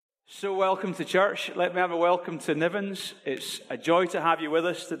So welcome to church. Let me have a welcome to Nivens. It's a joy to have you with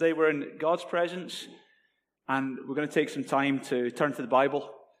us today. We're in God's presence, and we're going to take some time to turn to the Bible,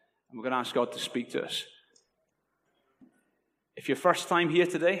 and we're going to ask God to speak to us. If you're first time here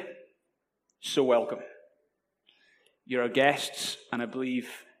today, so welcome. You're our guests, and I believe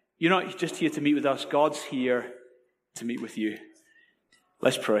you're not just here to meet with us. God's here to meet with you.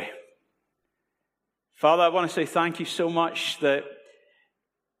 Let's pray. Father, I want to say thank you so much that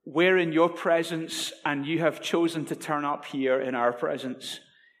we're in your presence and you have chosen to turn up here in our presence.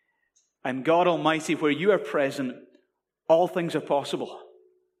 And God Almighty, where you are present, all things are possible.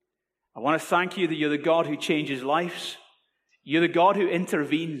 I want to thank you that you're the God who changes lives. You're the God who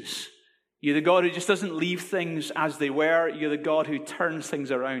intervenes. You're the God who just doesn't leave things as they were. You're the God who turns things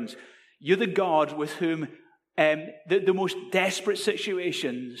around. You're the God with whom the most desperate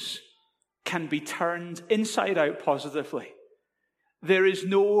situations can be turned inside out positively. There is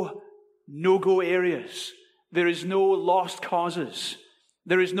no no-go areas. There is no lost causes.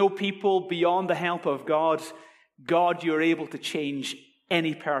 There is no people beyond the help of God. God, you're able to change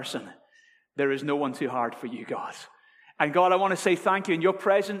any person. There is no one too hard for you, God. And God, I want to say thank you. In your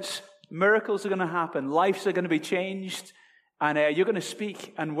presence, miracles are going to happen. Lives are going to be changed. And you're going to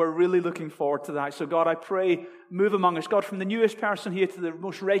speak. And we're really looking forward to that. So God, I pray, move among us. God, from the newest person here to the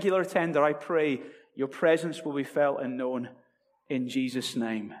most regular attender, I pray your presence will be felt and known. In Jesus'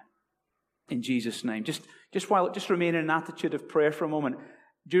 name. In Jesus' name. Just remain in an attitude of prayer for a moment.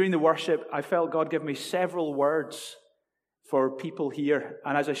 During the worship, I felt God give me several words for people here.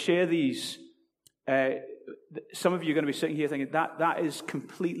 And as I share these, some of you are going to be sitting here thinking, that is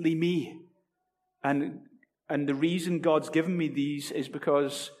completely me. And the reason God's given me these is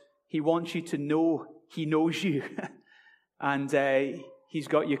because He wants you to know He knows you. And He's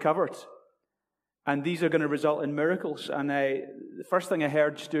got you covered. And these are going to result in miracles. And the first thing I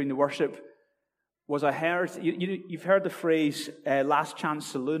heard just during the worship was you've heard the phrase, last chance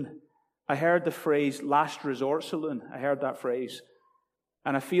saloon. I heard the phrase, last resort saloon. I heard that phrase.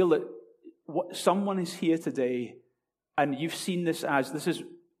 And I feel that someone is here today and you've seen this as,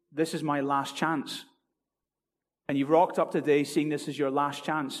 this is my last chance. And you've rocked up today seeing this as your last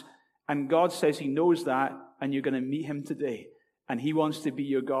chance. And God says He knows that and you're going to meet Him today. And He wants to be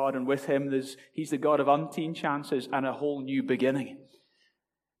your God, and with Him, He's the God of umpteen chances and a whole new beginning.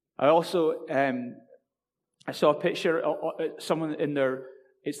 I also, I saw a picture of someone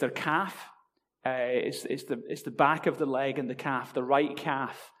it's their calf. It's the back of the leg and the calf, the right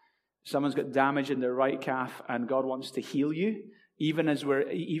calf. Someone's got damage in their right calf, and God wants to heal you. Even as we're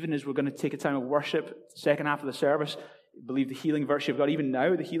going to take a time of worship, second half of the service, I believe the healing virtue of God, even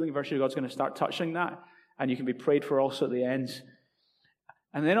now, the healing virtue of God's going to start touching that, and you can be prayed for also at the end.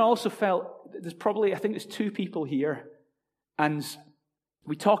 And then I also felt I think there's two people here. And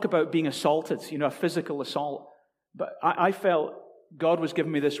we talk about being assaulted, a physical assault. But I felt God was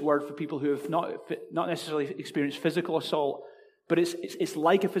giving me this word for people who have not necessarily experienced physical assault. But it's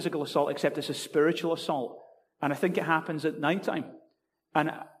like a physical assault, except it's a spiritual assault. And I think it happens at nighttime.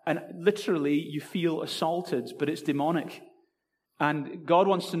 And literally you feel assaulted, but it's demonic. And God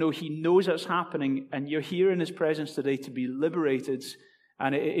wants to know He knows it's happening. And you're here in His presence today to be liberated.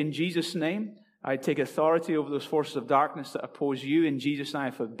 And in Jesus' name, I take authority over those forces of darkness that oppose you. In Jesus' name,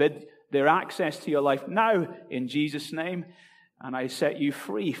 I forbid their access to your life now, in Jesus' name. And I set you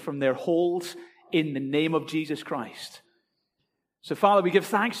free from their holds in the name of Jesus Christ. So, Father, we give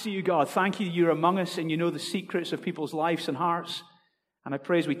thanks to you, God. Thank you you're among us and you know the secrets of people's lives and hearts. And I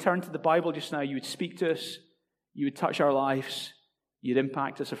pray as we turn to the Bible just now, you would speak to us, you would touch our lives, you'd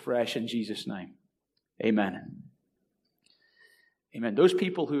impact us afresh in Jesus' name. Amen. Amen. Those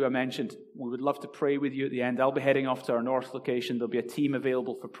people who I mentioned, we would love to pray with you at the end. I'll be heading off to our north location. There'll be a team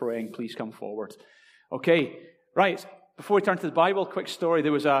available for praying. Please come forward. Okay, right. Before we turn to the Bible, quick story.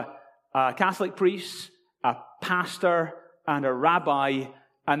 There was a Catholic priest, a pastor, and a rabbi,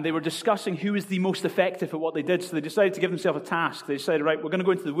 and they were discussing who was the most effective at what they did. So they decided to give themselves a task. They decided, right, we're going to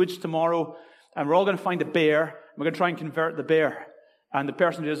go into the woods tomorrow, and we're all going to find a bear, and we're going to try and convert the bear. And the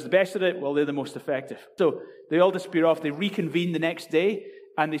person who does the best at it, well, they're the most effective. So they all disappear off. They reconvene the next day,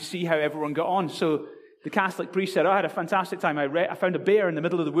 and they see how everyone got on. So the Catholic priest said, I had a fantastic time. I found a bear in the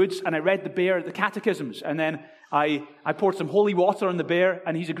middle of the woods, and I read the catechisms. And then I poured some holy water on the bear,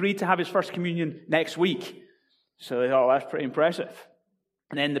 and he's agreed to have his first communion next week. So they thought, that's pretty impressive.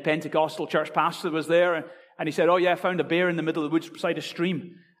 And then the Pentecostal church pastor was there, and he said, oh yeah, I found a bear in the middle of the woods beside a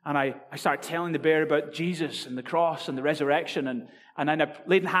stream. And I started telling the bear about Jesus and the cross and the resurrection. And then I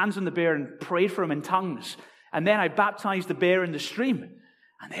laid hands on the bear and prayed for him in tongues. And then I baptized the bear in the stream.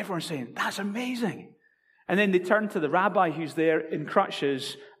 And everyone's saying, that's amazing. And then they turned to the rabbi who's there in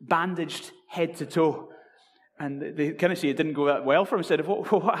crutches, bandaged head to toe. And they kind of say it didn't go that well for him. He said,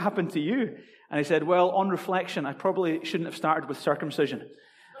 what happened to you? And he said, well, on reflection, I probably shouldn't have started with circumcision.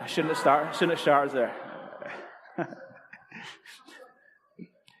 I shouldn't have started there.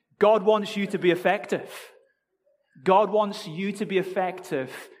 God wants you to be effective. God wants you to be effective,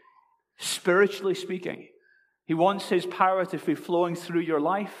 spiritually speaking. He wants His power to be flowing through your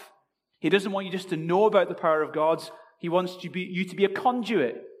life. He doesn't want you just to know about the power of God. He wants you to be a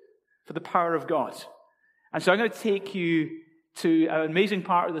conduit for the power of God. And so I'm going to take you to an amazing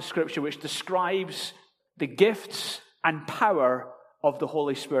part of the Scripture which describes the gifts and power of the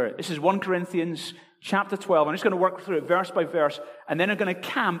Holy Spirit. This is 1 Corinthians chapter 12. I'm just going to work through it verse by verse, and then I'm going to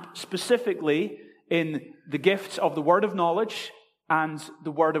camp specifically in the gifts of the word of knowledge and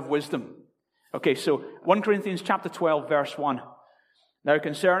the word of wisdom. Okay, so 1 Corinthians chapter 12, verse 1. Now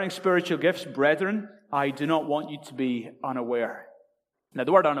concerning spiritual gifts, brethren, I do not want you to be unaware. Now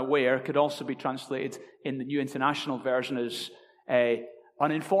the word unaware could also be translated in the New International Version as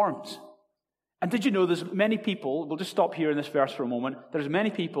uninformed. And did you know there's many people, we'll just stop here in this verse for a moment, there's many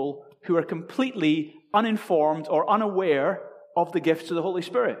people who are completely uninformed or unaware of the gifts of the Holy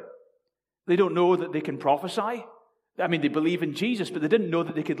Spirit. They don't know that they can prophesy. I mean, they believe in Jesus, but they didn't know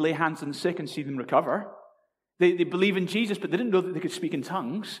that they could lay hands on the sick and see them recover. They believe in Jesus, but they didn't know that they could speak in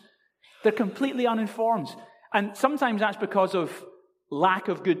tongues. They're completely uninformed. And sometimes that's because of lack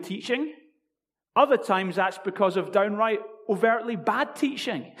of good teaching. Other times that's because of downright overtly bad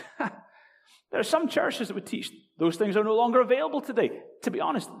teaching. There are some churches that would teach those things are no longer available today. To be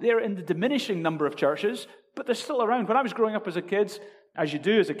honest, they're in the diminishing number of churches, but they're still around. When I was growing up as a kid, as you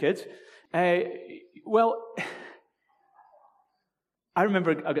do as a kid, I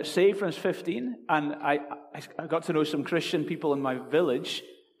remember I got saved when I was 15, and I got to know some Christian people in my village,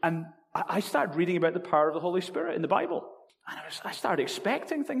 and I started reading about the power of the Holy Spirit in the Bible. And I started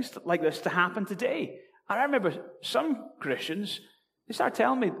expecting things like this to happen today. And I remember some Christians, they started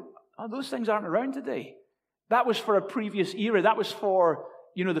telling me, oh, those things aren't around today. That was for a previous era. That was for,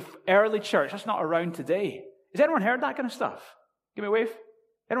 the early church. That's not around today. Has anyone heard that kind of stuff? Give me a wave.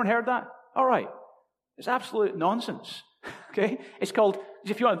 Anyone heard that? All right. It's absolute nonsense. Okay? It's called,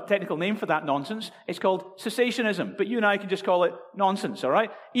 if you want a technical name for that nonsense, it's called cessationism. But you and I can just call it nonsense, all right?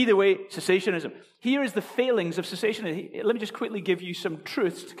 Either way, cessationism. Here is the failings of cessationism. Let me just quickly give you some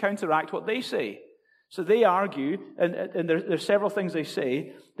truths to counteract what they say. So they argue, and there's several things they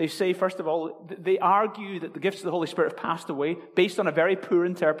say. They say, first of all, they argue that the gifts of the Holy Spirit have passed away based on a very poor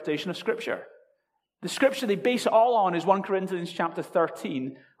interpretation of Scripture. The Scripture they base it all on is 1 Corinthians chapter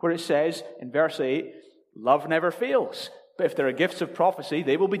 13, where it says, in verse 8, love never fails. But if there are gifts of prophecy,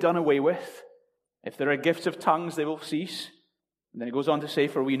 they will be done away with. If there are gifts of tongues, they will cease. And then it goes on to say,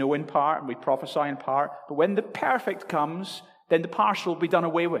 for we know in part, and we prophesy in part. But when the perfect comes, then the partial will be done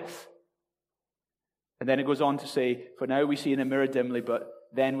away with. And then it goes on to say, for now we see in a mirror dimly, but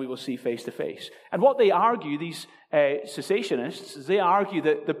then we will see face to face. And what they argue, these cessationists, is they argue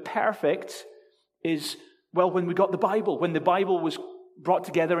that the perfect is, when we got the Bible, when the Bible was brought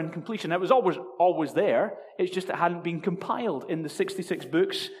together in completion. It was always there. It's just it hadn't been compiled in the 66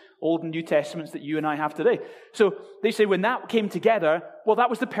 books, Old and New Testaments that you and I have today. So they say when that came together, that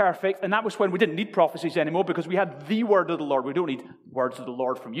was the perfect, and that was when we didn't need prophecies anymore because we had the word of the Lord. We don't need words of the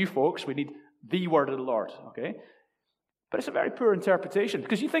Lord from you folks. We need the word of the Lord, okay? But it's a very poor interpretation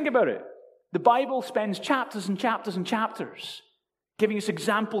because you think about it. The Bible spends chapters and chapters and chapters giving us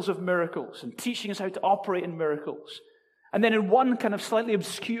examples of miracles and teaching us how to operate in miracles. And then in one kind of slightly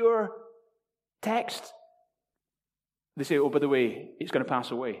obscure text, they say, by the way, it's going to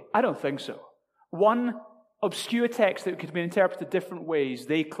pass away. I don't think so. One obscure text that could be interpreted different ways,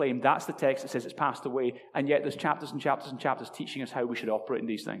 they claim that's the text that says it's passed away, and yet there's chapters and chapters and chapters teaching us how we should operate in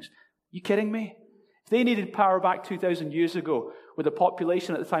these things. You kidding me? If they needed power back 2,000 years ago with a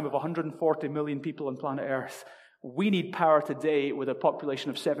population at the time of 140 million people on planet Earth, we need power today with a population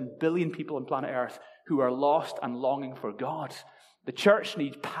of 7 billion people on planet Earth who are lost and longing for God. The church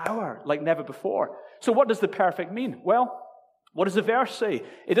needs power like never before. So what does the perfect mean? Well, what does the verse say?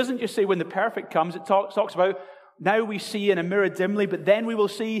 It doesn't just say when the perfect comes. It talks about now we see in a mirror dimly, but then we will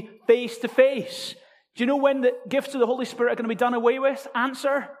see face to face. Do you know when the gifts of the Holy Spirit are going to be done away with?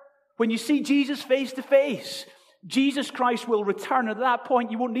 Answer. When you see Jesus face to face. Jesus Christ will return. At that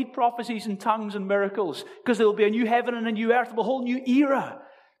point, you won't need prophecies and tongues and miracles because there will be a new heaven and a new earth, a whole new era.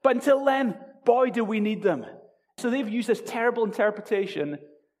 But until then, boy, do we need them. So they've used this terrible interpretation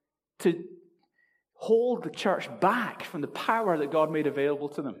to hold the church back from the power that God made available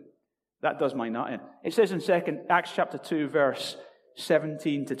to them. That does my nut in. It says in Acts chapter 2, verse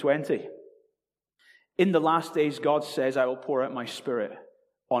 17 to 20. In the last days, God says, I will pour out my Spirit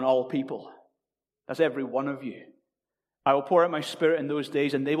on all people. That's every one of you. I will pour out my Spirit in those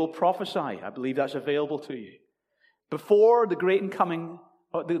days, and they will prophesy. I believe that's available to you. Before the coming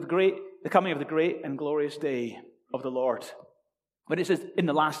of the great and glorious day of the Lord. When it says in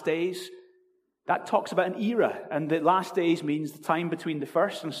the last days, that talks about an era, and the last days means the time between the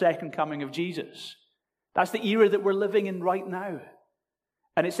first and second coming of Jesus. That's the era that we're living in right now.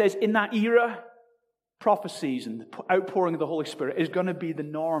 And it says in that era, prophecies and the outpouring of the Holy Spirit is going to be the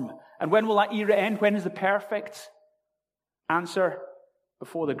norm. And when will that era end? When is the perfect answer?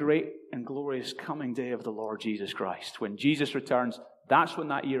 Before the great and glorious coming day of the Lord Jesus Christ. When Jesus returns, that's when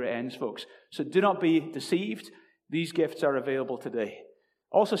that era ends, folks. So do not be deceived. These gifts are available today.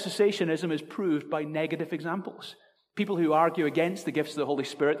 Also, cessationism is proved by negative examples. People who argue against the gifts of the Holy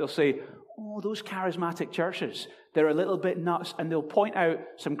Spirit, they'll say, oh, those charismatic churches, they're a little bit nuts. And they'll point out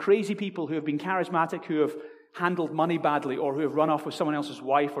some crazy people who have been charismatic, who have handled money badly, or who have run off with someone else's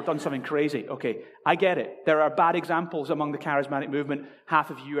wife or done something crazy. Okay, I get it. There are bad examples among the charismatic movement. Half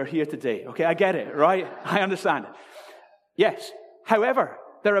of you are here today. Okay, I get it, right? I understand. Yes. However,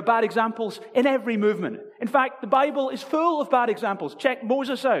 there are bad examples in every movement. In fact, the Bible is full of bad examples. Check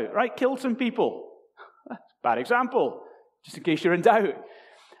Moses out, right? Killed some people. Bad example, just in case you're in doubt.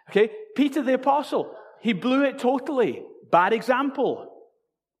 Okay, Peter the Apostle, he blew it totally. Bad example.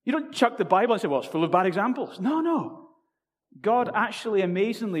 You don't chuck the Bible and say, well, it's full of bad examples. No. God actually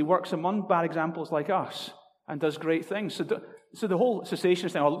amazingly works among bad examples like us and does great things. So the whole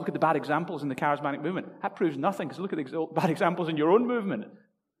cessationist thing, look at the bad examples in the charismatic movement. That proves nothing, because look at the bad examples in your own movement.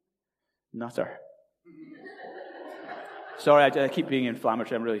 Nutter. Sorry, I keep being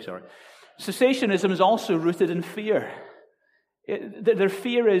inflammatory. I'm really sorry. Cessationism is also rooted in fear. Their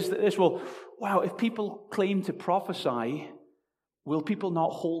fear is that this if people claim to prophesy, will people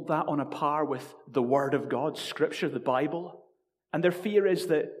not hold that on a par with the Word of God, Scripture, the Bible? And their fear is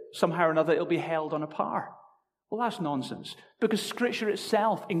that somehow or another it'll be held on a par. Well, that's nonsense, because Scripture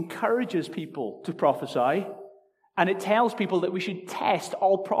itself encourages people to prophesy, and it tells people that we should test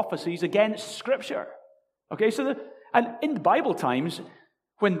all prophecies against Scripture. Okay, and in the Bible times,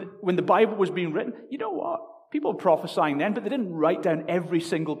 when the Bible was being written, you know what? People were prophesying then, but they didn't write down every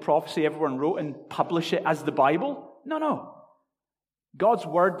single prophecy everyone wrote and publish it as the Bible. No. God's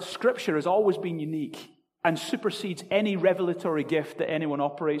word, Scripture, has always been unique and supersedes any revelatory gift that anyone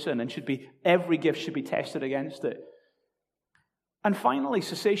operates in, and every gift should be tested against it. And finally,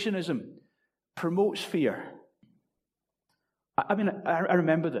 cessationism promotes fear. I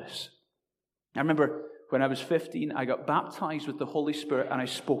remember this. I remember when I was 15, I got baptized with the Holy Spirit and I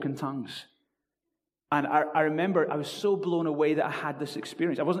spoke in tongues. And I remember I was so blown away that I had this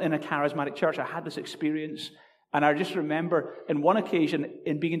experience. I wasn't in a charismatic church. I had this experience. And I just remember in one occasion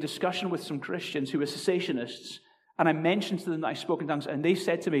in being in discussion with some Christians who were cessationists, and I mentioned to them that I spoke in tongues, and they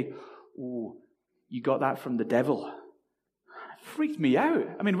said to me, oh, you got that from the devil. It freaked me out.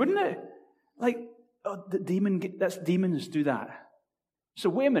 I mean, wouldn't it? Like, that's demons do that. So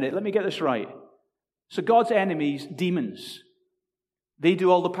wait a minute, let me get this right. So God's enemies, demons, they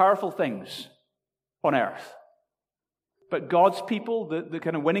do all the powerful things on earth. But God's people, the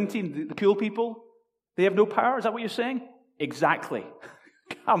kind of winning team, the cool people, they have no power? Is that what you're saying? Exactly.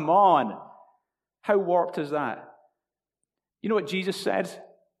 Come on. How warped is that? You know what Jesus said?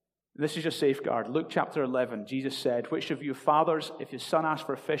 This is your safeguard. Luke chapter 11, Jesus said, which of you fathers, if your son asks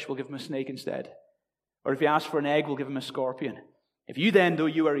for a fish, will give him a snake instead? Or if he asks for an egg, will give him a scorpion? If you then, though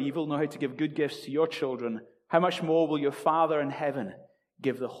you are evil, know how to give good gifts to your children, how much more will your Father in heaven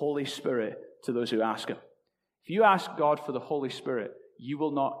give the Holy Spirit to those who ask him? If you ask God for the Holy Spirit, you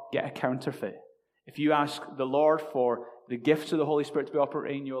will not get a counterfeit. If you ask the Lord for the gifts of the Holy Spirit to be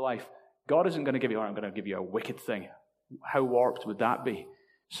operating in your life, God isn't going to give you, I'm going to give you a wicked thing. How warped would that be?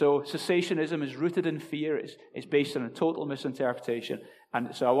 So cessationism is rooted in fear. It's based on a total misinterpretation.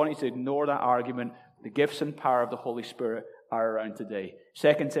 And so I want you to ignore that argument. The gifts and power of the Holy Spirit are around today.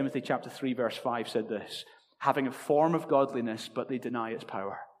 2 Timothy chapter 3 verse 5 said this, having a form of godliness, but they deny its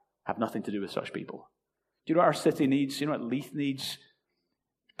power. Have nothing to do with such people. Do you know what our city needs? You know what Leith needs?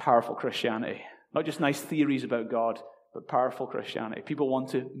 Powerful Christianity. Not just nice theories about God, but powerful Christianity. People want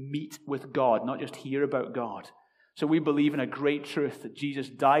to meet with God, not just hear about God. So we believe in a great truth that Jesus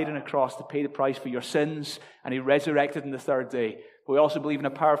died on a cross to pay the price for your sins, and he resurrected on the third day. But we also believe in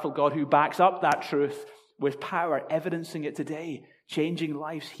a powerful God who backs up that truth with power, evidencing it today, changing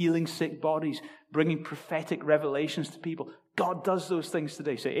lives, healing sick bodies, bringing prophetic revelations to people. God does those things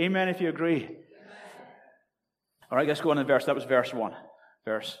today. Say amen if you agree. Amen. All right, let's go on to the verse. That was verse 1,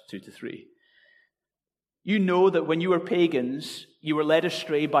 verse 2 to 3. You know that when you were pagans, you were led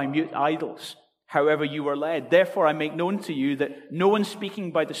astray by mute idols, however you were led. Therefore I make known to you that no one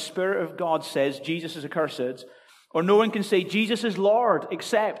speaking by the Spirit of God says Jesus is accursed, or no one can say Jesus is Lord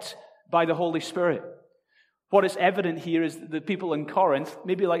except by the Holy Spirit. What is evident here is that the people in Corinth,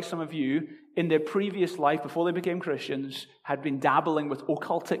 maybe like some of you, in their previous life, before they became Christians, had been dabbling with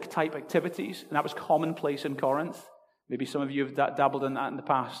occultic type activities, and that was commonplace in Corinth. Maybe some of you have dabbled in that in the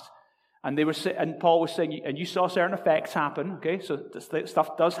past. And Paul was saying, and you saw certain effects happen, okay? So this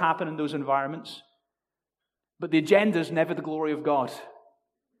stuff does happen in those environments. But the agenda is never the glory of God.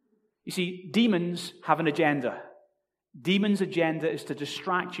 You see, demons have an agenda. Demons' agenda is to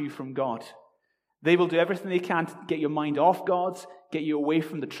distract you from God. They will do everything they can to get your mind off God, get you away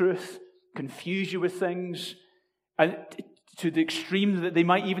from the truth, confuse you with things, and to the extreme that they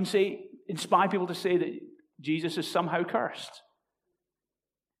might even inspire people to say that Jesus is somehow cursed.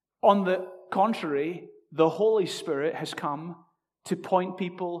 On the contrary, the Holy Spirit has come to point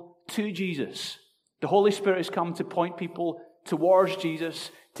people to Jesus. The Holy Spirit has come to point people towards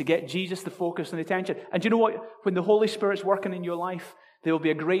Jesus, to get Jesus the focus and the attention. And do you know what? When the Holy Spirit's working in your life, there will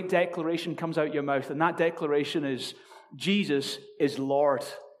be a great declaration comes out your mouth, and that declaration is, Jesus is Lord.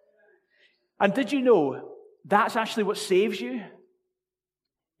 And did you know that's actually what saves you?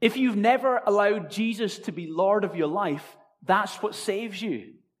 If you've never allowed Jesus to be Lord of your life, that's what saves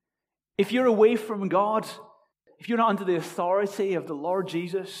you. If you're away from God, if you're not under the authority of the Lord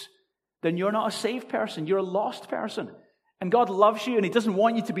Jesus, then you're not a saved person. You're a lost person. And God loves you, and He doesn't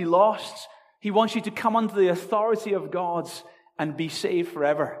want you to be lost. He wants you to come under the authority of God and be saved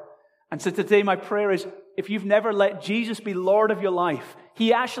forever. And so today my prayer is, if you've never let Jesus be Lord of your life,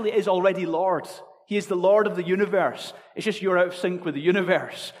 He actually is already Lord. He is the Lord of the universe. It's just you're out of sync with the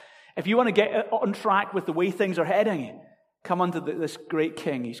universe. If you want to get on track with the way things are heading, come under this great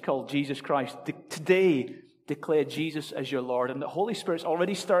King. He's called Jesus Christ. Today, declare Jesus as your Lord. And the Holy Spirit's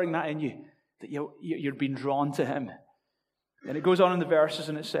already stirring that in you, that you're being drawn to Him. And it goes on in the verses,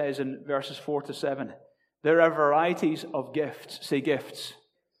 and it says in verses 4 to 7, there are varieties of gifts. Say gifts.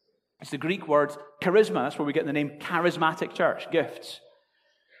 It's the Greek word charisma. That's where we get the name charismatic church, gifts.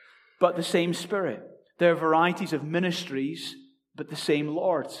 But the same Spirit. There are varieties of ministries, but the same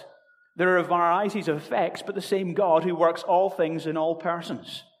Lord. There are varieties of effects, but the same God who works all things in all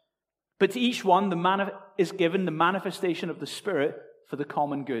persons. But to each one is given the manifestation of the Spirit for the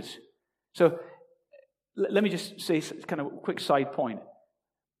common good. So let me just say kind of a quick side point.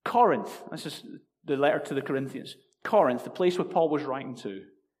 Corinth, this is the letter to the Corinthians. Corinth, the place where Paul was writing to,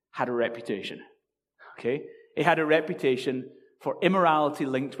 had a reputation. Okay? It had a reputation for immorality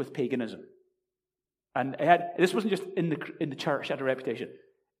linked with paganism. And this wasn't just in the church it had a reputation.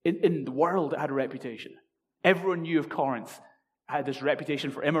 In the world it had a reputation. Everyone knew of Corinth had this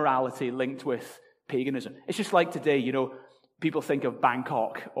reputation for immorality linked with paganism. It's just like today, people think of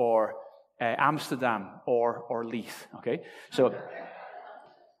Bangkok or Amsterdam or Leith. Okay? So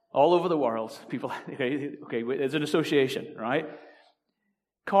all over the world, people, okay, there's an association, right?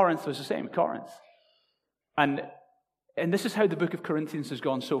 Corinth was the same, Corinth. And this is how the book of Corinthians has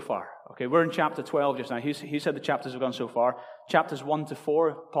gone so far. Okay, we're in chapter 12 just now. He said the chapters have gone so far. Chapters 1 to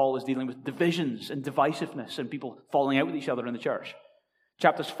 4, Paul is dealing with divisions and divisiveness and people falling out with each other in the church.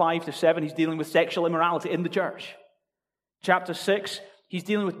 Chapters 5 to 7, he's dealing with sexual immorality in the church. Chapter 6, he's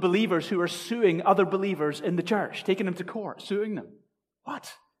dealing with believers who are suing other believers in the church, taking them to court, suing them.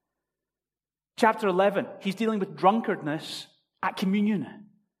 What? Chapter 11, he's dealing with drunkardness at communion.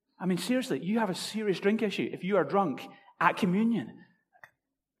 I mean, seriously, you have a serious drink issue. If you are drunk at communion,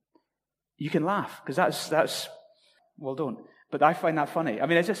 you can laugh, because that's, well, don't. But I find that funny. I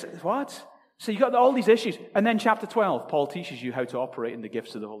mean, it's just, what? So you got all these issues. And then chapter 12, Paul teaches you how to operate in the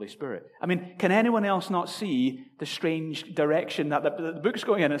gifts of the Holy Spirit. I mean, can anyone else not see the strange direction that the book's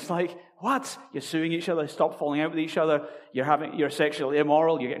going in? It's like, what? You're suing each other, stop falling out with each other, you're sexually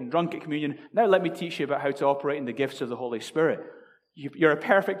immoral, you're getting drunk at communion. Now let me teach you about how to operate in the gifts of the Holy Spirit. You're a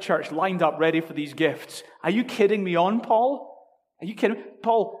perfect church lined up ready for these gifts. Are you kidding me on, Paul? Are you kidding?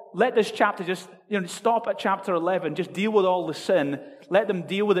 Paul, let this chapter just, stop at chapter 11. Just deal with all the sin. Let them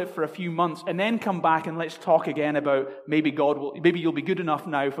deal with it for a few months, and then come back and let's talk again about maybe you'll be good enough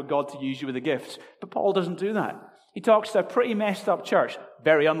now for God to use you with the gifts. But Paul doesn't do that. He talks to a pretty messed up church,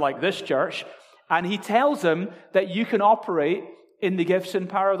 very unlike this church, and he tells them that you can operate in the gifts and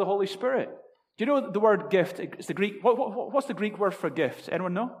power of the Holy Spirit. Do you know the word gift? It's the Greek. What's the Greek word for gift?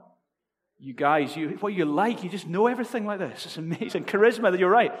 Anyone know? You guys, what you like, you just know everything like this. It's amazing. Charisma, you're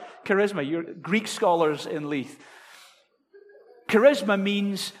right. Charisma, you're Greek scholars in Leith. Charisma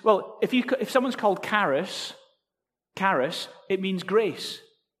means, well, if someone's called charis, it means grace.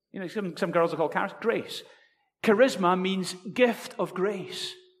 Some girls are called charis, grace. Charisma means gift of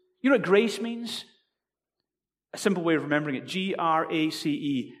grace. You know what grace means? A simple way of remembering it, Grace.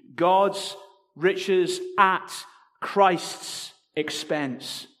 God's riches at Christ's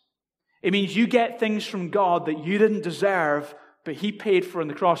expense. It means you get things from God that you didn't deserve, but He paid for on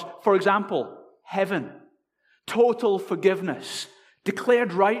the cross. For example, heaven, total forgiveness,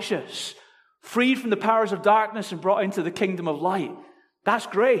 declared righteous, freed from the powers of darkness and brought into the kingdom of light. That's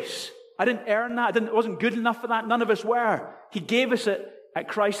grace. I didn't earn that. I wasn't good enough for that. None of us were. He gave us it at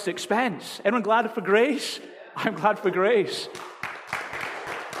Christ's expense. Anyone glad for grace? I'm glad for grace.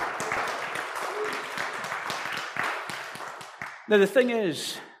 Now the thing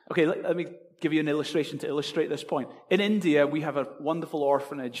is, okay, let me give you an illustration to illustrate this point. In India, we have a wonderful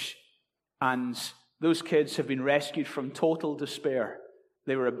orphanage, and those kids have been rescued from total despair.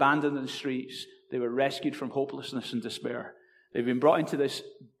 They were abandoned in the streets. They were rescued from hopelessness and despair. They've been brought into this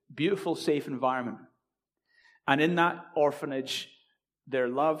beautiful, safe environment. And in that orphanage, they're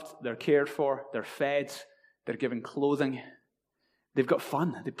loved, they're cared for, they're fed, they're given clothing. They've got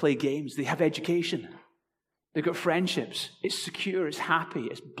fun. They play games. They have education. They've got friendships. It's secure. It's happy.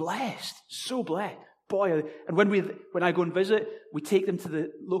 It's blessed. So blessed. Boy, and when I go and visit, we take them to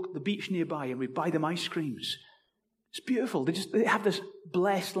the beach nearby and we buy them ice creams. It's beautiful. They have this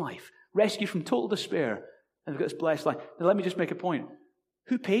blessed life, rescued from total despair, and they've got this blessed life. Now, let me just make a point.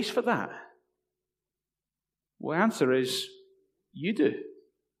 Who pays for that? Well, the answer is you do.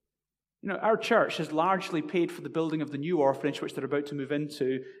 You know, our church has largely paid for the building of the new orphanage, which they're about to move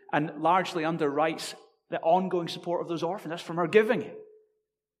into, and largely underwrites the ongoing support of those orphans. That's from our giving.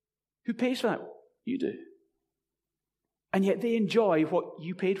 Who pays for that? You do. And yet they enjoy what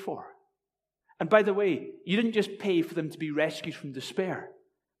you paid for. And by the way, you didn't just pay for them to be rescued from despair.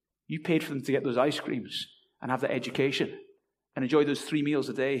 You paid for them to get those ice creams and have that education and enjoy those 3 meals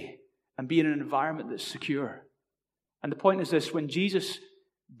a day and be in an environment that's secure. And the point is this: when Jesus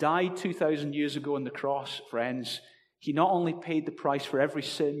died 2,000 years ago on the cross, friends, He not only paid the price for every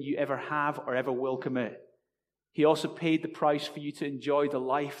sin you ever have or ever will commit, He also paid the price for you to enjoy the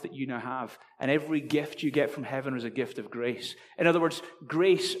life that you now have. And every gift you get from heaven is a gift of grace. In other words,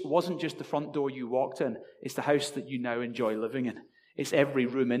 grace wasn't just the front door you walked in. It's the house that you now enjoy living in. It's every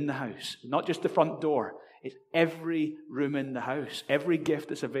room in the house. Not just the front door. It's every room in the house. Every gift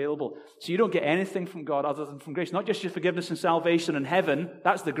that's available. So you don't get anything from God other than from grace. Not just your forgiveness and salvation in heaven.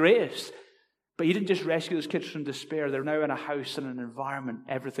 That's the greatest. But He didn't just rescue those kids from despair. They're now in a house and an environment.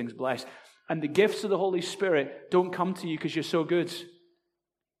 Everything's blessed. And the gifts of the Holy Spirit don't come to you because you're so good.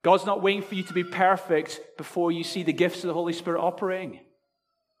 God's not waiting for you to be perfect before you see the gifts of the Holy Spirit operating.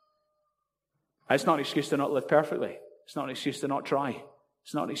 It's not an excuse to not live perfectly. It's not an excuse to not try.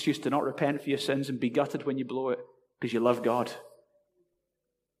 It's not an excuse to not repent for your sins and be gutted when you blow it because you love God.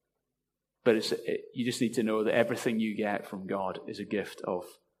 But you just need to know that everything you get from God is a gift of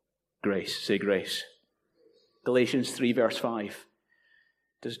grace. Say grace. Galatians 3 verse 5.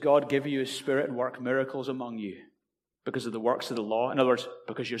 Does God give you His Spirit and work miracles among you because of the works of the law? In other words,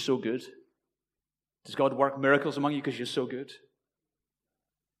 because you're so good? Does God work miracles among you because you're so good?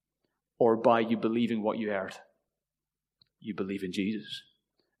 Or by you believing what you heard? You believe in Jesus.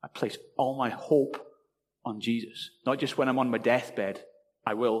 I place all my hope on Jesus. Not just when I'm on my deathbed,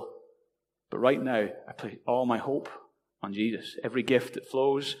 I will. But right now, I place all my hope on Jesus. Every gift that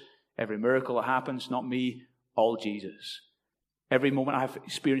flows, every miracle that happens, not me, all Jesus. Every moment I have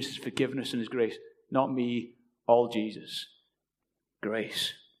experienced His forgiveness and His grace. Not me, all Jesus.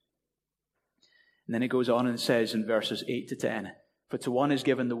 Grace. And then it goes on and says in verses 8 to 10, for to one is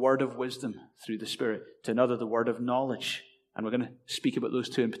given the word of wisdom through the Spirit, to another the word of knowledge. And we're going to speak about those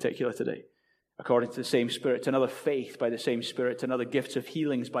two in particular today. According to the same Spirit, to another faith by the same Spirit, to another gifts of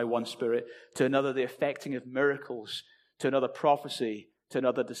healings by one Spirit, to another the effecting of miracles, to another prophecy, to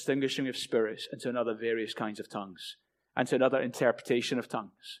another distinguishing of spirits, and to another various kinds of tongues, and to another interpretation of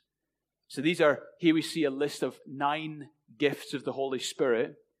tongues. So here we see a list of 9 gifts of the Holy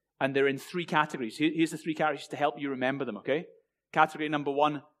Spirit, and they're in 3 categories. Here's the 3 categories to help you remember them, okay? Category number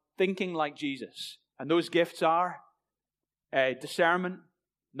 1, thinking like Jesus. And those gifts are discernment,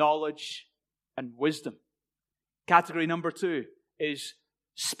 knowledge, and wisdom. Category number 2 is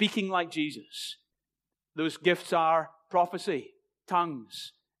speaking like Jesus. Those gifts are prophecy,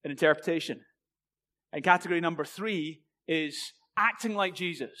 tongues, and interpretation. And category number 3 is acting like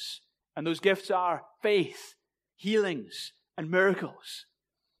Jesus. And those gifts are faith, healings, and miracles.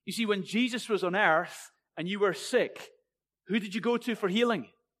 You see, when Jesus was on earth and you were sick, who did you go to for healing?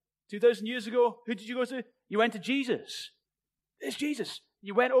 2,000 years ago, who did you go to? You went to Jesus. It's Jesus.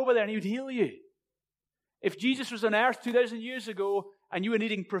 You went over there and He would heal you. If Jesus was on earth 2,000 years ago and you were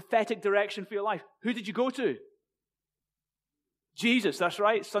needing prophetic direction for your life, who did you go to? Jesus, that's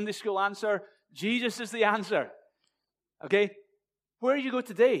right. Sunday school answer. Jesus is the answer. Okay? Where do you go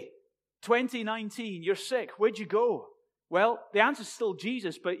today? 2019, you're sick. Where'd you go? Well, the answer is still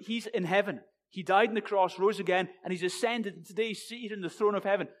Jesus, but he's in heaven. He died on the cross, rose again, and he's ascended, and today he's seated in the throne of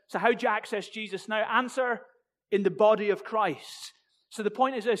heaven. So how do you access Jesus now? Answer, in the body of Christ. So the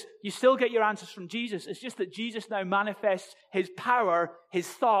point is this, you still get your answers from Jesus. It's just that Jesus now manifests his power, his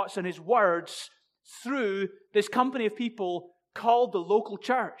thoughts, and his words through this company of people called the local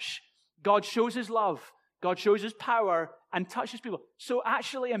church. God shows his love, God shows his power, and touches people. So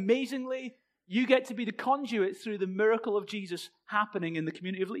actually, amazingly, you get to be the conduit through the miracle of Jesus happening in the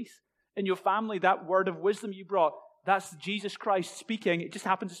community of Leith. In your family, that word of wisdom you brought, that's Jesus Christ speaking. It just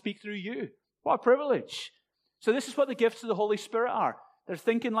happens to speak through you. What a privilege. So this is what the gifts of the Holy Spirit are. They're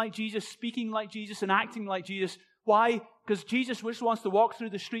thinking like Jesus, speaking like Jesus, and acting like Jesus. Why? Because Jesus just wants to walk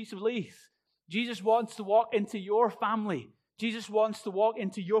through the streets of Leith. Jesus wants to walk into your family. Jesus wants to walk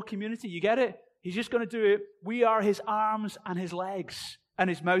into your community. You get it? He's just going to do it. We are his arms and his legs and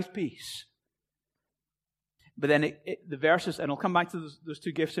his mouthpiece. But then the verses, and I'll come back to those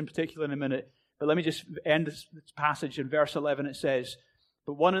two gifts in particular in a minute, but let me just end this passage in verse 11. It says,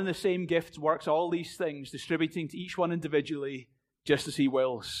 "But one and the same gift works all these things, distributing to each one individually, just as he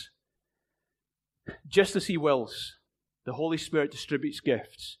wills." Just as he wills. The Holy Spirit distributes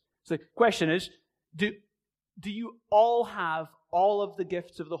gifts. So the question is, do you all have all of the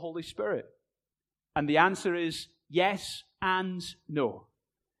gifts of the Holy Spirit? And the answer is yes and no.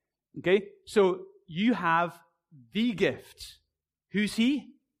 Okay? So you have the gift. Who's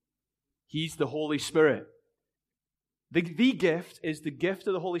he? He's the Holy Spirit. The gift is the gift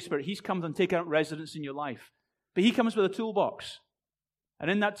of the Holy Spirit. He's come and taken up residence in your life. But he comes with a toolbox. And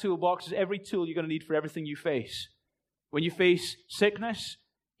in that toolbox is every tool you're going to need for everything you face. When you face sickness,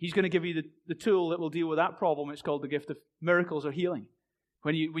 he's going to give you the tool that will deal with that problem. It's called the gift of miracles or healing.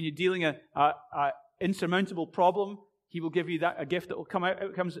 When you're dealing an insurmountable problem, he will give you a gift that will come out.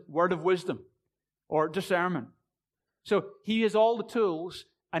 It comes word of wisdom or discernment. So he has all the tools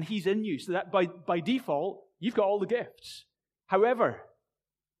and he's in you. So that by default, you've got all the gifts. However,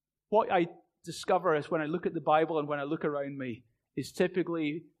 what I discover is when I look at the Bible and when I look around me, is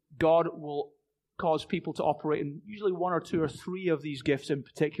typically God will cause people to operate in usually one or two or three of these gifts in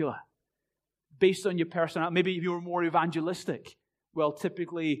particular. Based on your personality. Maybe if you're more evangelistic, well,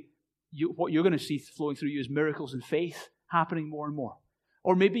 typically what you're going to see flowing through you is miracles and faith happening more and more.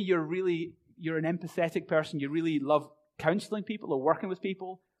 Or maybe you're an empathetic person, you really love counseling people or working with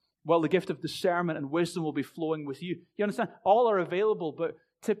people. Well, the gift of discernment and wisdom will be flowing with you. You understand? All are available, but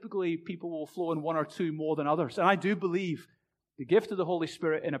typically people will flow in one or two more than others. And I do believe the gift of the Holy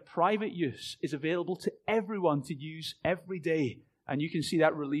Spirit in a private use is available to everyone to use every day. And you can see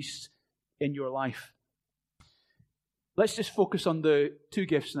that released in your life. Let's just focus on the two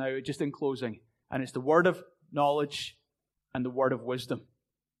gifts now, just in closing. And it's the word of knowledge and the word of wisdom.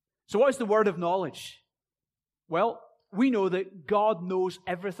 So what is the word of knowledge? Well, we know that God knows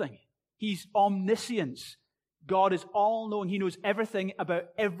everything. He's omniscient. God is all-knowing. He knows everything about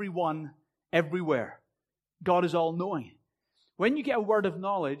everyone, everywhere. God is all-knowing. When you get a word of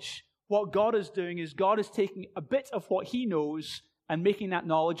knowledge, what God is doing is God is taking a bit of what he knows and making that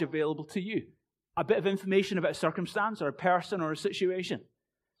knowledge available to you. A bit of information about a circumstance or a person or a situation.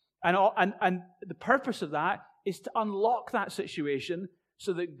 And the purpose of that is to unlock that situation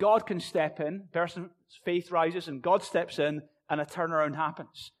so that God can step in, person's faith rises and God steps in and a turnaround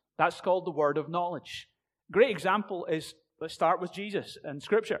happens. That's called the word of knowledge. Great example is, let's start with Jesus in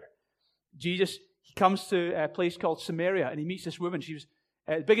Scripture. Jesus, he comes to a place called Samaria and he meets this woman. She was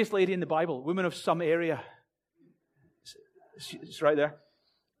the biggest lady in the Bible, woman of some area. It's right there.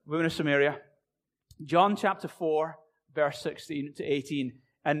 Woman of Samaria. John chapter 4, verse 16 to 18.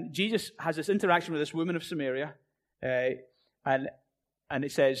 And Jesus has this interaction with this woman of Samaria. And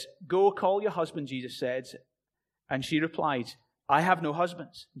it says, "Go, call your husband," Jesus said. And she replied, "I have no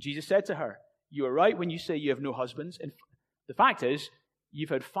husbands." Jesus said to her, "You are right when you say you have no husbands. And the fact is, you've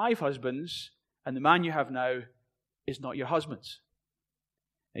had 5 husbands, and the man you have now is not your husband."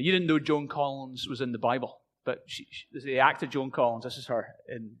 Now, you didn't know Joan Collins was in the Bible, but the actor Joan Collins, this is her,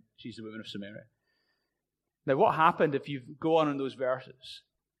 and she's the woman of Samaria. Now, what happened if you go on in those verses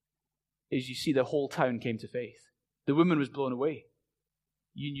is you see the whole town came to faith. The woman was blown away.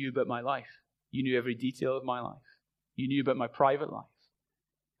 You knew about my life. You knew every detail of my life. You knew about my private life.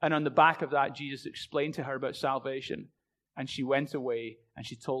 And on the back of that, Jesus explained to her about salvation. And she went away and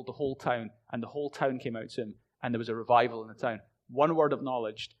she told the whole town. And the whole town came out to him. And there was a revival in the town. One word of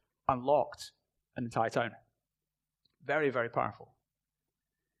knowledge unlocked an entire town. Very, very powerful.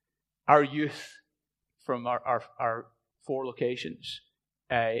 Our youth from our 4 locations,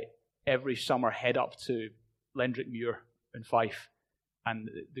 every summer head up to Lendrick Muir in Fife, and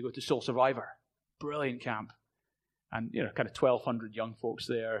they go to Soul Survivor. Brilliant camp. And, kind of 1,200 young folks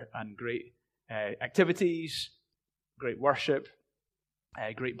there, and great activities, great worship,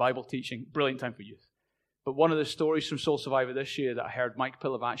 great Bible teaching, brilliant time for youth. But one of the stories from Soul Survivor this year that I heard Mike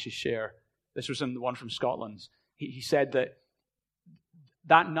Pilavachi share, this was in the one from Scotland, he said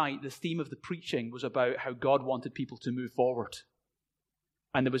that night the theme of the preaching was about how God wanted people to move forward.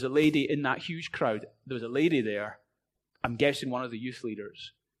 And there was a lady in that huge crowd, there was a lady there, I'm guessing one of the youth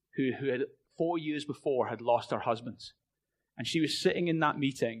leaders, who had 4 years before had lost her husband. And she was sitting in that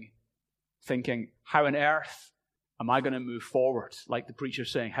meeting thinking, how on earth am I going to move forward? Like the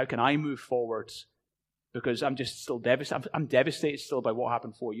preacher's saying, how can I move forward? Because I'm just still devastated. I'm devastated still by what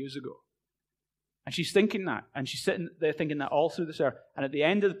happened 4 years ago. And she's thinking that. And she's sitting there thinking that all through the service. And at the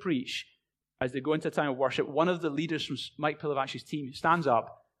end of the preach, as they go into a time of worship, one of the leaders from Mike Pilavachi's team stands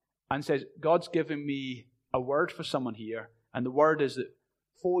up and says, God's given me a word for someone here. And the word is that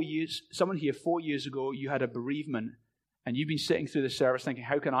someone here 4 years ago, you had a bereavement. And you've been sitting through the service thinking,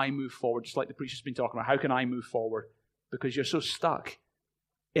 how can I move forward? Just like the preacher's been talking about, how can I move forward? Because you're so stuck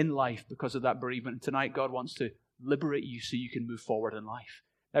in life because of that bereavement. And tonight, God wants to liberate you so you can move forward in life.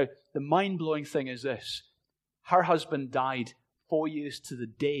 Now, the mind-blowing thing is this. Her husband died 4 years to the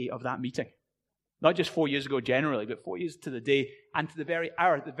day of that meeting. Not just 4 years ago generally, but 4 years to the day and to the very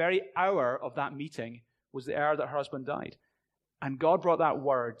hour. The very hour of that meeting was the hour that her husband died. And God brought that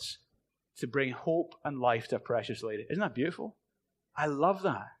word to bring hope and life to a precious lady. Isn't that beautiful? I love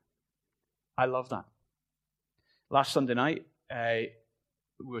that. I love that. Last Sunday night,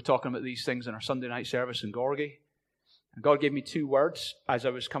 we were talking about these things in our Sunday night service in Gorgie. And God gave me 2 words as I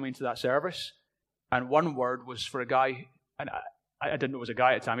was coming to that service. And one word was for a guy, and I didn't know it was a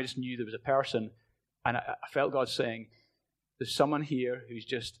guy at the time, I just knew there was a person. And I felt God saying, there's someone here who's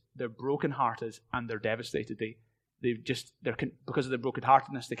they're brokenhearted and they're devastated. Because of their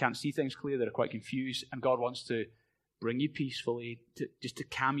brokenheartedness, they can't see things clearly, they're quite confused. And God wants to bring you peacefully, to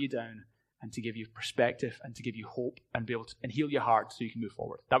calm you down and to give you perspective and to give you hope and be able to and heal your heart so you can move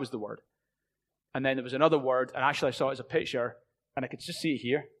forward. That was the word. And then there was another word, and actually I saw it as a picture, and I could just see it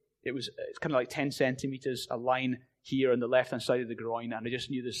here. It's kind of like 10 centimeters, a line here on the left-hand side of the groin, and I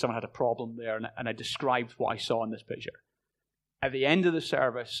just knew that someone had a problem there, and I described what I saw in this picture. At the end of the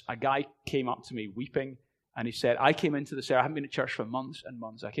service, a guy came up to me weeping, and he said, I came into the service, I haven't been to church for months and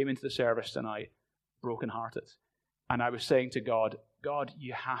months. I came into the service tonight brokenhearted. And I was saying to God,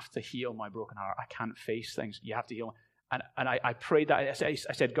 you have to heal my broken heart. I can't face things. You have to heal. And I prayed that. I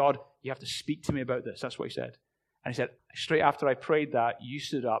said, God, you have to speak to me about this. That's what he said. And he said, straight after I prayed that, you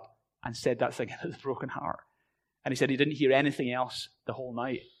stood up and said that thing about the broken heart. And he said he didn't hear anything else the whole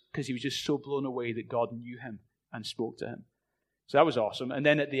night because he was just so blown away that God knew him and spoke to him. So that was awesome. And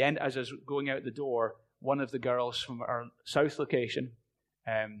then at the end, as I was going out the door, one of the girls from our south location,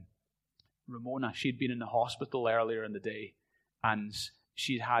 Ramona, she'd been in the hospital earlier in the day, and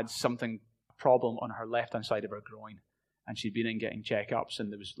she'd had a problem on her left-hand side of her groin, and she'd been in getting checkups,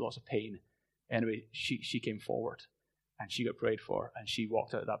 and there was lots of pain. Anyway, she came forward, and she got prayed for, and she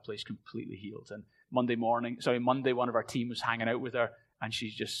walked out of that place completely healed. And Monday, one of our team was hanging out with her, and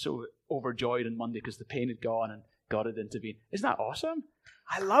she's just so overjoyed on Monday because the pain had gone and God had intervened. Isn't that awesome?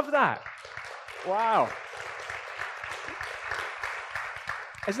 I love that. Wow.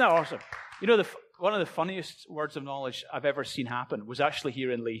 Isn't that awesome? You know, one of the funniest words of knowledge I've ever seen happen was actually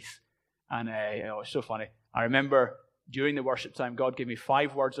here in Leith. And it's so funny. I remember during the worship time, God gave me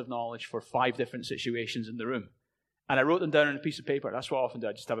 5 words of knowledge for 5 different situations in the room. And I wrote them down on a piece of paper. That's what I often do.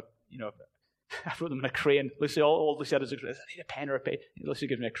 I just have I wrote them in a crayon. Lucy, all Lucy had is I need a pen or a paper. Lucy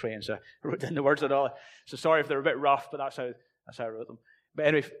gives me a crayon, so I wrote down the words of knowledge. So sorry if they're a bit rough, but that's how I wrote them. But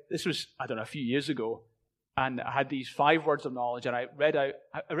anyway, this was, a few years ago. And I had these 5 words of knowledge, and I read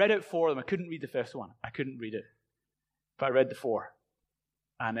out 4 of them. I couldn't read the 5th one. I couldn't read it. But I read the 4.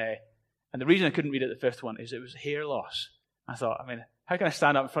 And the reason I couldn't read it the 5th one is it was hair loss. I thought, how can I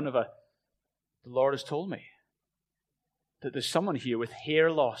stand up in front of the Lord has told me that there's someone here with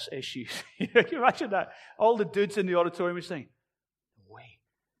hair loss issues. Can you imagine that? All the dudes in the auditorium were saying, no way.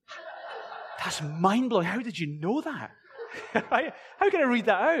 That's mind-blowing. How did you know that? How can I read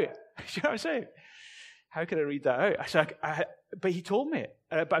that out? You know what I'm saying? How can I read that out? But he told me,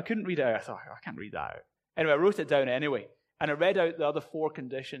 but I couldn't read it out. I thought, I can't read that out. Anyway, I wrote it down anyway. And I read out the other 4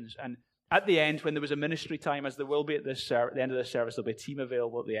 conditions. And at the end, when there was a ministry time, as there will be at the end of this service, there'll be a team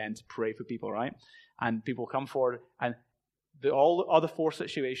available at the end to pray for people, right? And people come forward. And all the other 4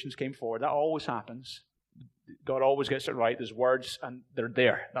 situations came forward. That always happens. God always gets it right. There's words, and they're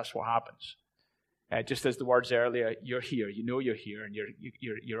there. That's what happens. Just as the words earlier, you're here. You know you're here, and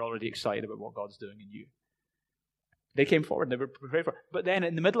you're already excited about what God's doing in you. They came forward and they were prayed for. But then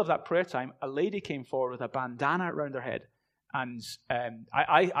in the middle of that prayer time, a lady came forward with a bandana around her head. And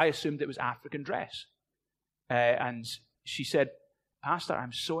I assumed it was African dress. And she said, Pastor,